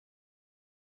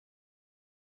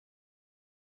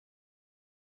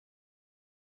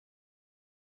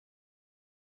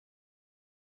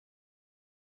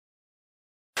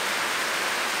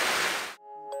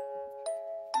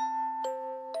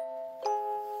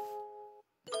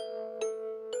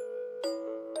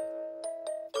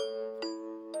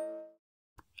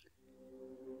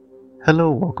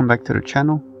Hello, welcome back to the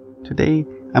channel. Today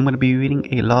I'm going to be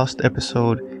reading a lost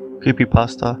episode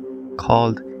creepypasta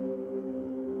called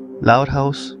Loud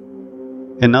House,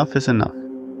 Enough is Enough.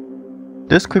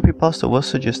 This creepypasta was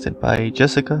suggested by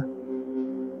Jessica.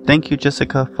 Thank you,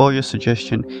 Jessica, for your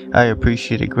suggestion. I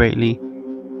appreciate it greatly.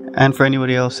 And for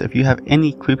anybody else, if you have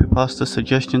any creepypasta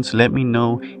suggestions, let me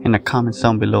know in the comments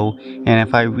down below, and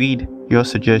if I read your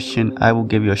suggestion, I will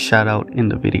give you a shout out in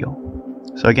the video.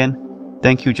 So again,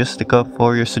 thank you, Jessica,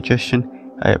 for your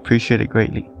suggestion. I appreciate it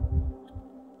greatly.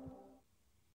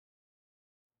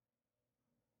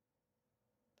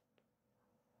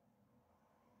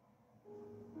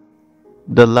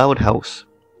 The Loud House.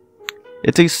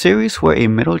 It's a series where a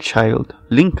middle child,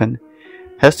 Lincoln,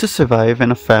 has to survive in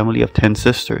a family of 10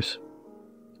 sisters.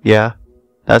 Yeah,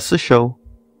 that's the show.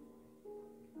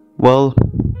 Well,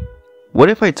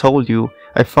 what if I told you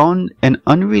I found an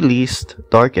unreleased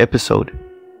dark episode?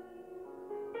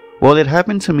 Well, it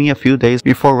happened to me a few days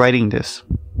before writing this.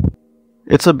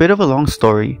 It's a bit of a long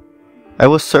story. I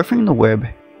was surfing the web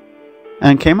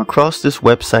and came across this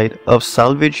website of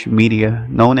salvage media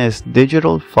known as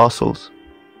Digital Fossils.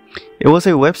 It was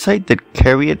a website that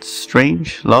carried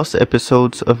strange lost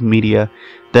episodes of media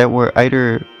that were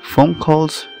either phone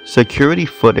calls, security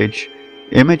footage,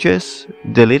 images,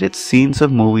 deleted scenes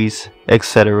of movies,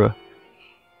 etc.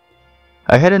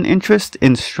 I had an interest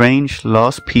in strange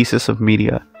lost pieces of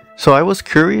media, so I was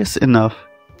curious enough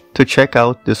to check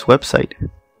out this website.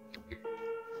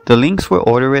 The links were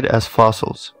ordered as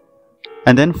fossils,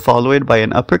 and then followed by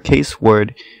an uppercase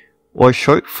word or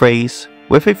short phrase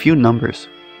with a few numbers.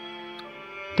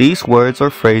 These words or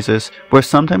phrases were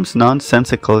sometimes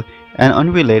nonsensical and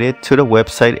unrelated to the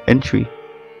website entry,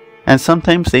 and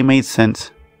sometimes they made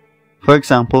sense. For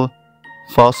example,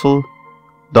 fossil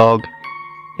dog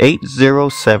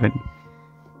 807,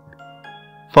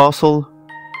 fossil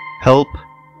help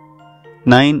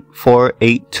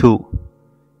 9482,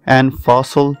 and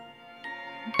fossil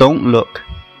don't look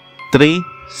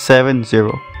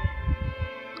 370.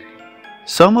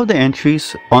 Some of the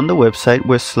entries on the website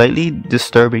were slightly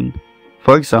disturbing.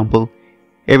 For example,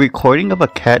 a recording of a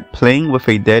cat playing with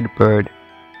a dead bird,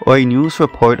 or a news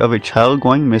report of a child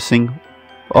going missing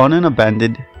on an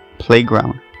abandoned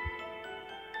playground.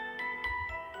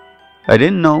 I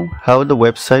didn't know how the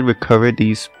website recovered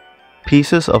these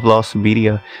pieces of lost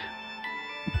media,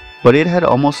 but it had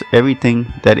almost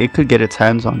everything that it could get its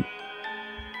hands on.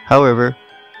 However,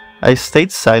 I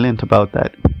stayed silent about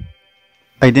that.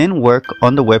 I didn't work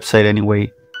on the website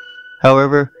anyway.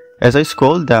 However, as I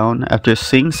scrolled down after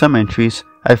seeing some entries,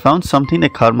 I found something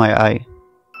that caught my eye.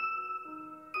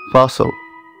 Fossil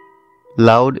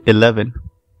Loud 11.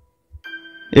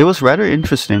 It was rather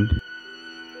interesting.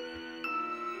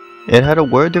 It had a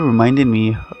word that reminded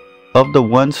me of the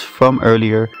ones from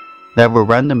earlier that were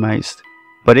randomized,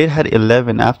 but it had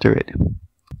 11 after it.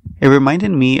 It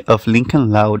reminded me of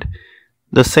Lincoln Loud,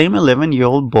 the same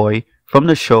 11-year-old boy from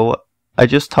the show I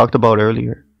just talked about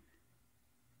earlier.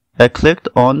 I clicked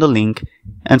on the link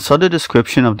and saw the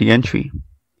description of the entry.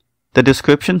 The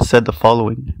description said the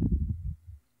following.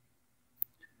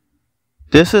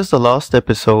 This is the lost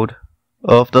episode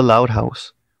of The Loud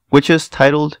House, which is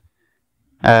titled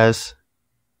as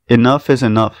Enough is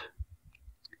Enough.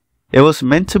 It was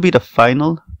meant to be the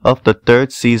final of the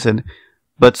 3rd season,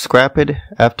 but scrapped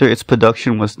after its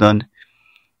production was done.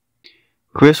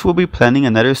 Chris will be planning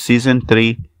another season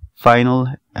 3 final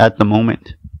at the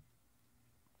moment.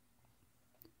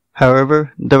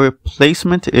 However, the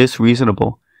replacement is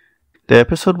reasonable. The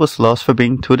episode was lost for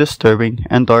being too disturbing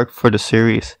and dark for the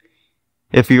series.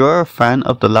 If you are a fan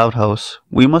of The Loud House,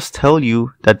 we must tell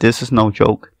you that this is no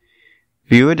joke.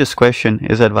 Viewer discretion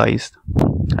is advised.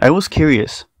 I was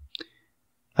curious.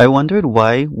 I wondered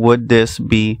why would this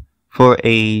be for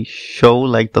a show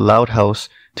like The Loud House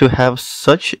to have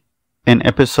such an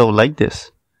episode like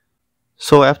this.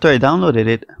 So after I downloaded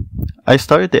it, I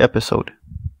started the episode.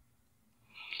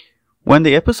 When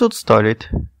the episode started,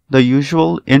 the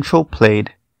usual intro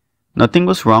played. Nothing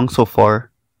was wrong so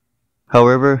far.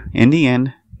 However, in the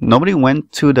end, nobody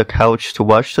went to the couch to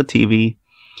watch the TV.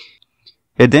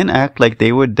 It didn't act like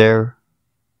they were there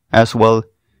as well,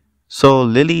 so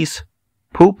Lily's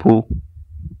poo-poo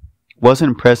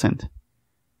wasn't present.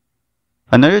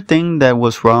 Another thing that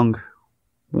was wrong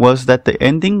was that the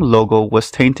ending logo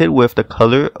was tainted with the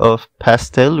color of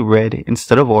pastel red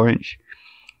instead of orange.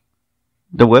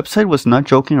 The website was not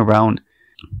joking around.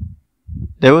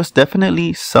 There was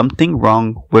definitely something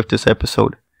wrong with this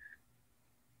episode.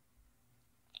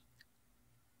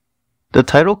 The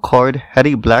title card had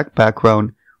a black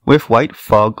background with white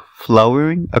fog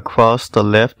flowering across the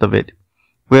left of it,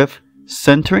 with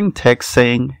centering text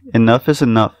saying, "Enough is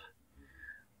enough."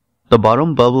 The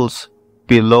bottom bubbles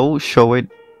below show it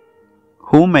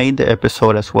who made the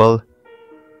episode as well,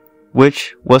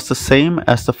 which was the same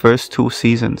as the first 2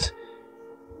 seasons.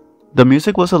 The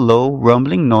music was a low,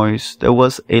 rumbling noise that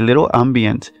was a little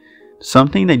ambient,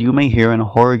 something that you may hear in a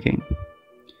horror game.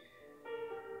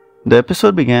 The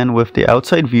episode began with the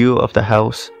outside view of the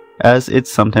house, as it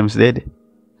sometimes did.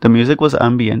 The music was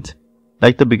ambient,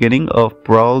 like the beginning of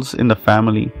Brawls in the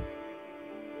Family.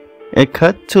 It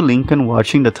cut to Lincoln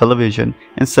watching the television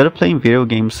instead of playing video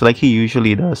games like he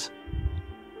usually does.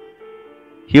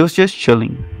 He was just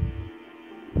chilling.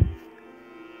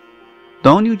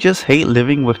 "Don't you just hate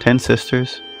living with 10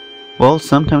 sisters?" "Well,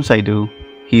 sometimes I do,"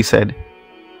 he said.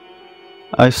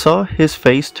 I saw his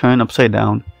face turn upside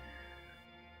down.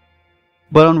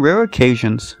 "But on rare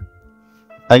occasions,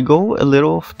 I go a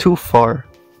little too far.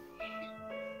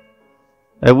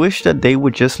 I wish that they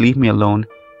would just leave me alone,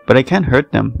 but I can't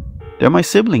hurt them. They're my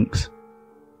siblings.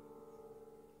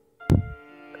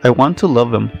 I want to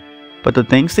love them, but the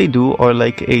things they do are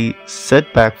like a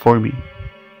setback for me."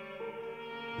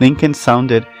 Lincoln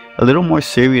sounded a little more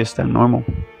serious than normal.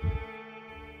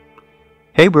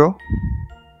 "Hey bro,"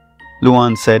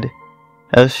 Luan said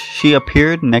as she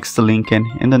appeared next to Lincoln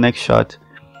in the next shot.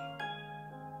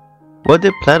 "What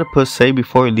did Platypus say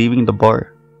before leaving the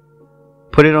bar?"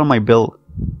 "Put it on my bill."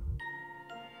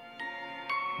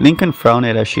 Lincoln frowned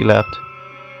as she laughed.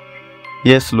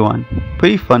 "Yes, Luan,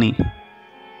 pretty funny.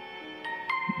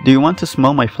 Do you want to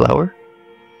smell my flower?"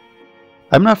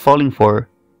 "I'm not falling for her."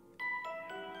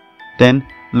 Then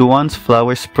Luan's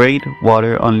flower sprayed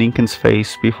water on Lincoln's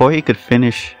face before he could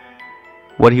finish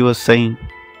what he was saying.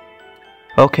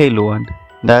 "Okay, Luan,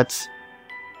 that's...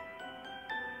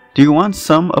 Do you want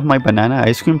some of my banana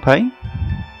ice cream pie?"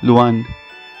 Luan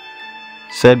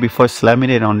said before slamming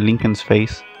it on Lincoln's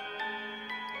face.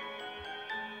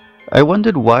 I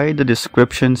wondered why the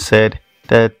description said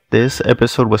that this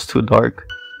episode was too dark.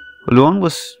 Luan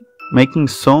was making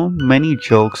so many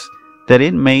jokes that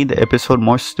it made the episode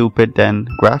more stupid than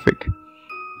graphic.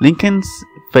 Lincoln's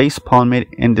face palmed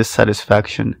in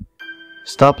dissatisfaction.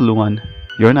 "Stop, Luan.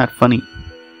 You're not funny."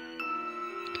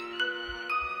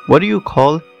 "What do you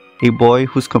call a boy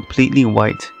who's completely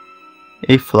white?"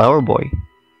 "A flower boy."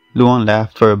 Luan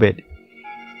laughed for a bit.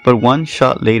 But one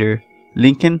shot later,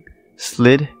 Lincoln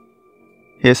slid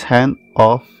his hand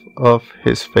off of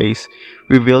his face,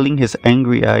 revealing his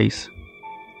angry eyes.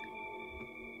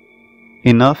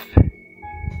 "Enough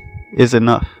is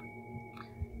enough,"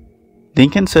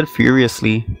 Lincoln said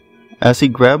furiously as he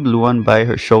grabbed Luan by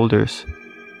her shoulders.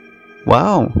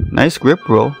 "Wow, nice grip,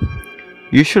 bro.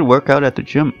 You should work out at the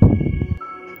gym."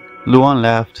 Luan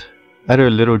laughed at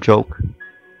her little joke.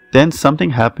 Then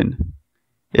something happened.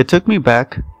 It took me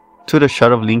back to the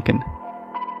shot of Lincoln.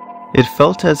 It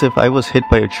felt as if I was hit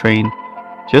by a train.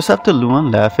 Just after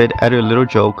Luan laughed at her little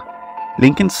joke,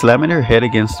 Lincoln slammed her head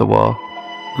against the wall,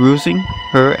 bruising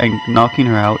her and knocking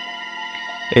her out.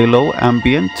 A low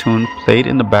ambient tune played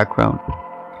in the background.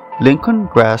 Lincoln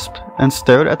grasped and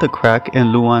stared at the crack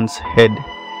in Luan's head,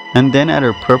 and then at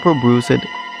her purple bruised,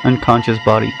 unconscious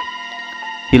body.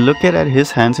 He looked at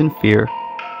his hands in fear.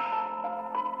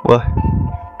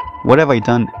 What have I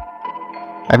done?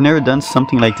 I've never done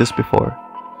something like this before."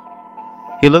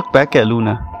 He looked back at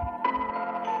Luna.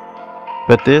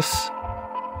 "But this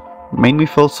made me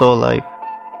feel so alive.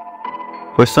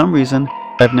 For some reason,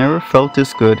 I've never felt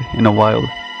this good in a while.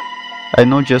 I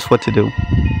know just what to do."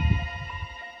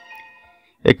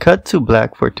 It cut to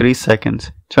black for 3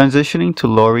 seconds, transitioning to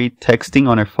Lori texting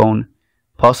on her phone,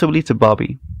 possibly to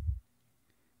Bobby.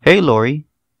 "Hey Lori,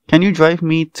 can you drive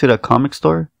me to the comic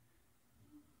store?"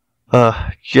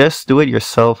 Just do it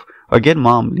yourself or get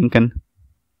Mom, Lincoln."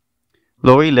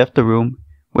 Lori left the room,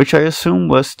 which I assume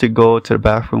was to go to the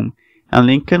bathroom, and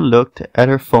Lincoln looked at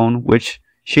her phone, which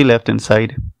she left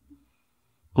inside,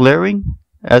 glaring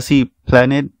as he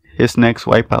planned his next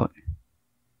wipeout.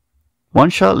 One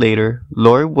shot later,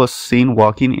 Lori was seen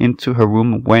walking into her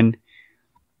room when...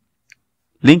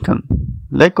 "Lincoln,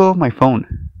 let go of my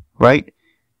phone, right?"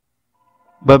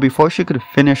 But before she could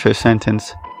finish her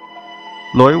sentence,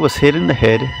 Lori was hit in the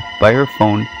head by her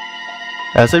phone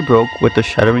as it broke with the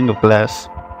shattering of glass.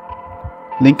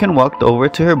 Lincoln walked over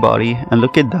to her body and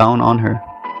looked down on her.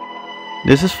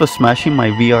 "This is for smashing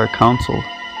my VR console,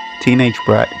 teenage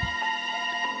brat,"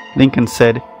 Lincoln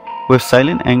said with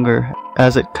silent anger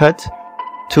as it cut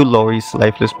to Lori's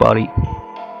lifeless body.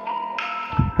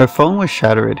 Her phone was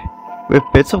shattered,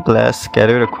 with bits of glass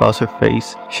scattered across her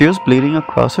face. She was bleeding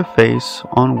across her face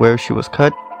on where she was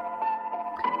cut.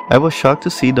 I was shocked to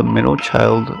see the middle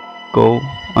child go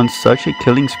on such a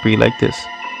killing spree like this?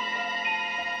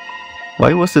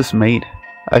 Why was this made?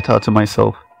 I thought to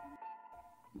myself.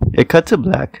 It cut to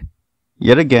black,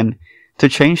 yet again, to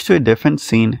change to a different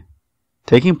scene,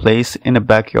 taking place in a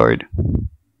backyard.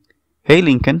 Hey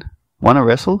Lincoln, wanna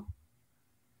wrestle?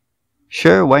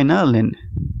 Sure, why not, Lynn?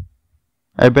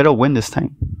 I bet I'll win this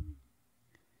time.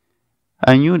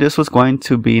 I knew this was going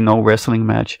to be no wrestling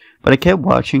match, but I kept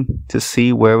watching to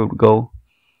see where it would go.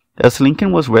 As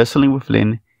Lincoln was wrestling with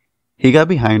Lynn, he got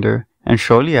behind her, and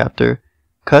shortly after,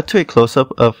 cut to a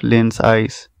close-up of Lynn's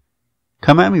eyes.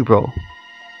 Come at me, bro.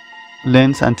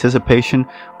 Lynn's anticipation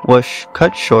was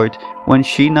cut short when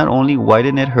she not only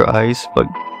widened her eyes, but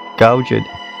gouged.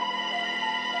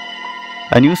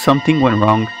 I knew something went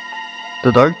wrong.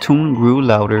 The dark tune grew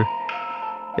louder.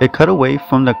 It cut away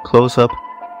from the close-up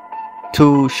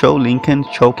to show Lincoln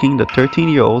choking the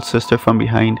 13-year-old sister from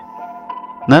behind.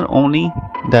 Not only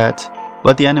that,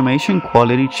 but the animation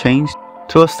quality changed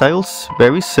to a style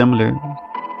very similar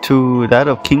to that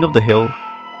of King of the Hill.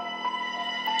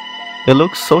 It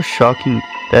looked so shocking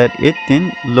that it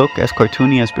didn't look as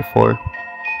cartoony as before.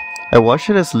 I watched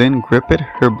it as Lynn gripped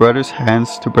her brother's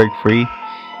hands to break free.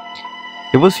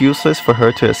 It was useless for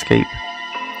her to escape.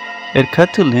 It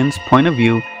cut to Lynn's point of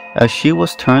view as she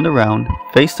was turned around,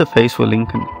 face to face with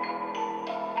Lincoln.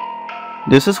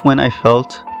 This is when I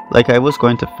felt like I was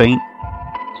going to faint.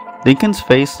 Lincoln's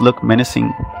face looked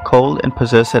menacing, cold and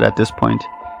possessed at this point.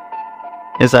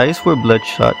 His eyes were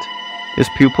bloodshot, his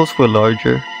pupils were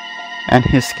larger, and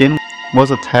his skin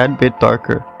was a tad bit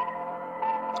darker.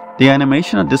 The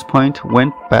animation at this point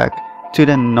went back to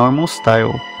the normal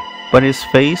style, but his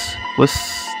face was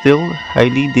still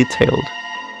highly detailed.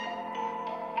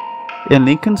 In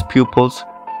Lincoln's pupils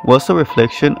was a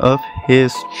reflection of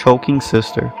his choking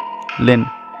sister, Lynn.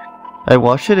 I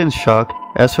watched it in shock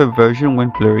as her version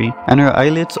went blurry and her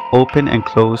eyelids opened and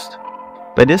closed.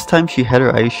 By this time she had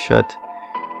her eyes shut.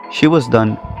 She was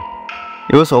done.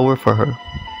 It was over for her.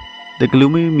 The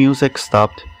gloomy music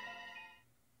stopped.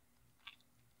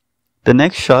 The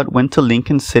next shot went to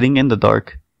Lincoln sitting in the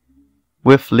dark,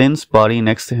 with Lynn's body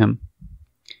next to him.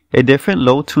 A different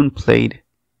low tune played.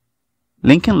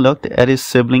 Lincoln looked at his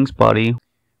sibling's body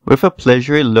with a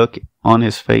pleasured look on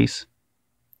his face.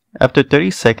 After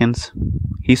 30 seconds,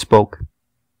 he spoke.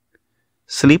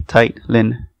 Sleep tight,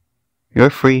 Lynn. You're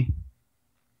free.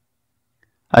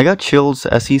 I got chills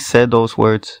as he said those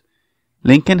words.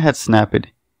 Lincoln had snapped,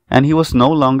 and he was no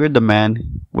longer the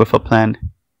man with a plan.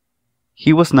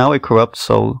 He was now a corrupt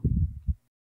soul.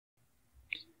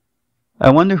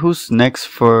 I wonder who's next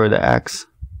for the axe.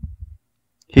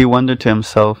 He wondered to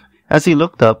himself as he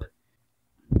looked up.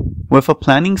 With a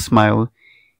planning smile,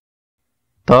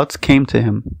 thoughts came to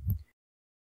him.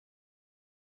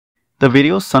 The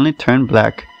video suddenly turned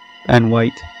black and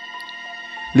white.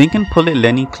 Lincoln pulled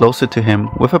Lenny closer to him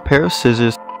with a pair of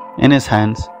scissors in his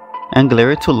hands and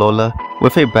glared to Lola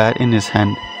with a bat in his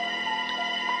hand.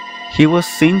 He was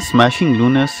seen smashing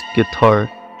Luna's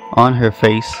guitar on her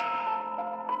face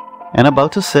and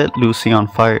about to set Lucy on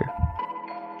fire.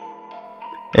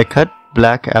 It cut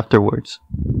black afterwards.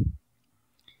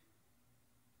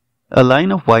 A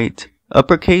line of white,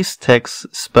 uppercase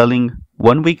text spelling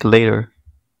 1 week later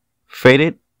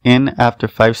faded in after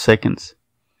 5 seconds.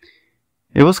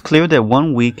 It was clear that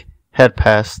 1 week had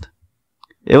passed.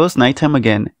 It was nighttime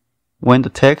again when the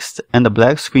text and the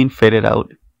black screen faded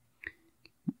out.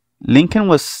 Lincoln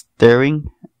was staring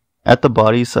at the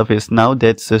bodies of his now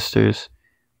dead sisters,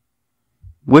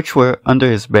 which were under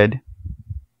his bed.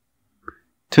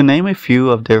 To name a few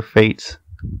of their fates,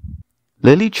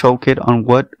 Lily choked on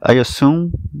what I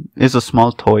assume is a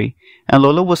small toy, and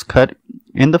Lola was cut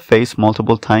in the face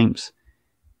multiple times.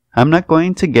 I'm not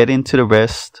going to get into the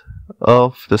rest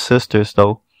of the sisters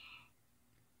though.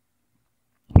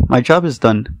 My job is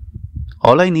done.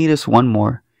 All I need is one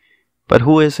more. But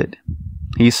who is it?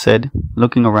 He said,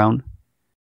 looking around.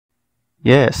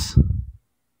 Yes.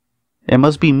 It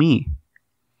must be me.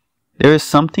 There is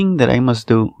something that I must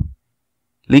do,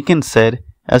 Lincoln said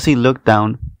as he looked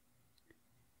down.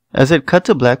 As it cut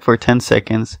to black for 10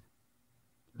 seconds,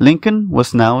 Lincoln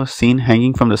was now seen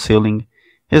hanging from the ceiling,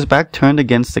 his back turned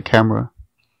against the camera.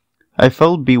 I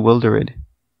felt bewildered.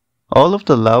 All of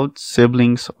the loud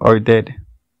siblings are dead.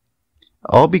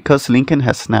 All because Lincoln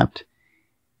has snapped.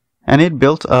 And it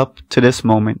built up to this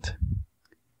moment.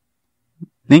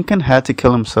 Lincoln had to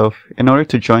kill himself in order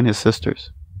to join his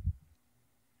sisters.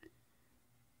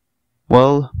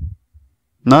 Well,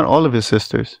 not all of his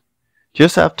sisters.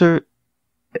 Just after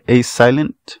a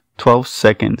silent 12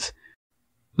 seconds,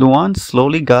 Luan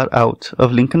slowly got out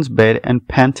of Lincoln's bed and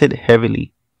panted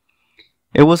heavily.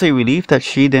 It was a relief that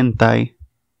she didn't die.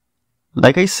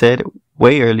 Like I said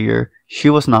way earlier, she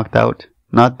was knocked out,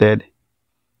 not dead.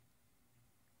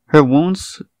 Her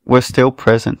wounds were still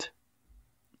present.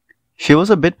 She was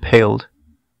a bit paled,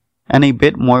 and a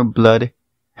bit more blood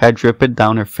had dripped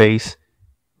down her face,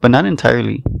 but not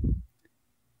entirely.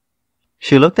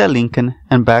 She looked at Lincoln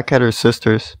and back at her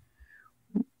sisters,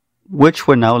 which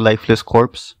were now lifeless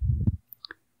corpses.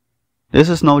 "This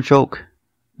is no joke,"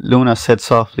 Luna said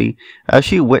softly as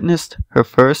she witnessed her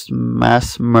first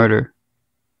mass murder.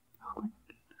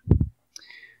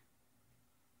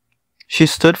 She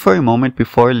stood for a moment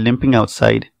before limping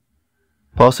outside,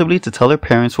 possibly to tell her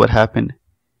parents what happened.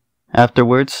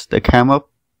 Afterwards, the camera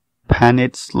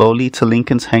panned slowly to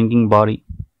Lincoln's hanging body.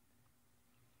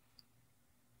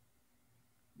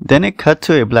 Then it cut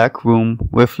to a black room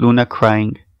with Luna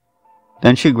crying.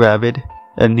 Then she grabbed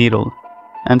a needle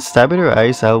and stabbed her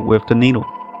eyes out with the needle.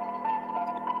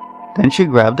 Then she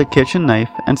grabbed the kitchen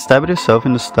knife and stabbed herself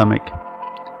in the stomach.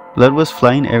 Blood was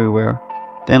flying everywhere.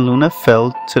 Then Luna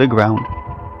fell to the ground.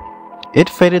 It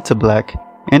faded to black,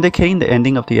 indicating the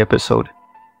ending of the episode.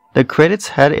 The credits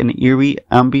had an eerie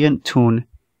ambient tune,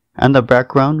 and the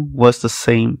background was the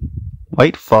same,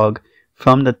 white fog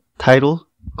from the title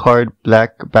card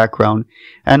black background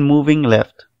and moving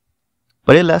left.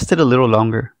 But it lasted a little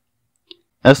longer.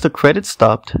 As the credits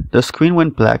stopped, the screen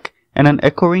went black and an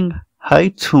echoing high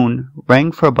tune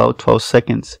rang for about 12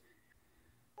 seconds.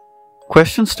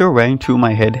 Questions still rang through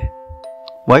my head.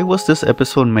 Why was this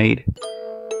episode made?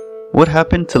 What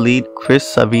happened to lead Chris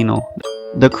Savino,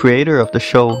 the creator of the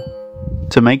show,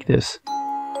 to make this?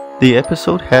 The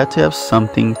episode had to have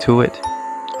something to it.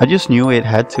 I just knew it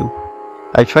had to.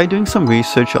 I tried doing some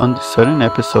research on a certain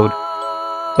episode,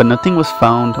 but nothing was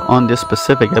found on this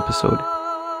specific episode.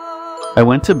 I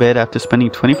went to bed after spending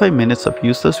 25 minutes of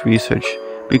useless research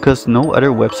because no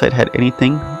other website had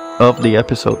anything of the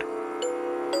episode.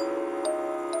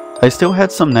 I still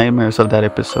had some nightmares of that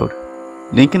episode.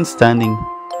 Lincoln standing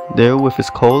there with his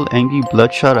cold, angry,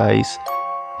 bloodshot eyes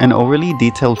and overly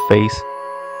detailed face.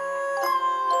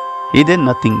 He did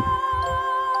nothing.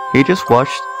 He just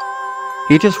watched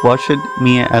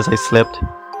me as I slept.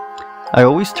 I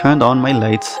always turned on my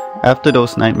lights after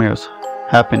those nightmares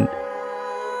happened.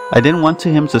 I didn't want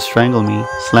him to strangle me,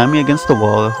 slam me against the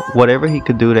wall, whatever he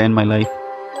could do to end my life.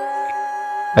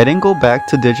 I didn't go back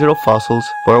to digital fossils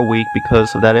for a week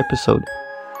because of that episode.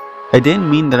 I didn't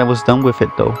mean that I was done with it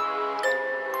though.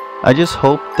 I just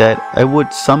hoped that I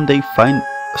would someday find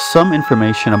some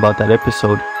information about that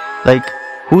episode, like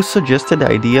who suggested the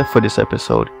idea for this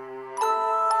episode.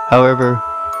 However,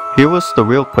 here was the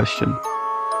real question.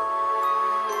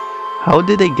 How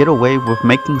did they get away with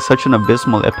making such an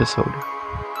abysmal episode?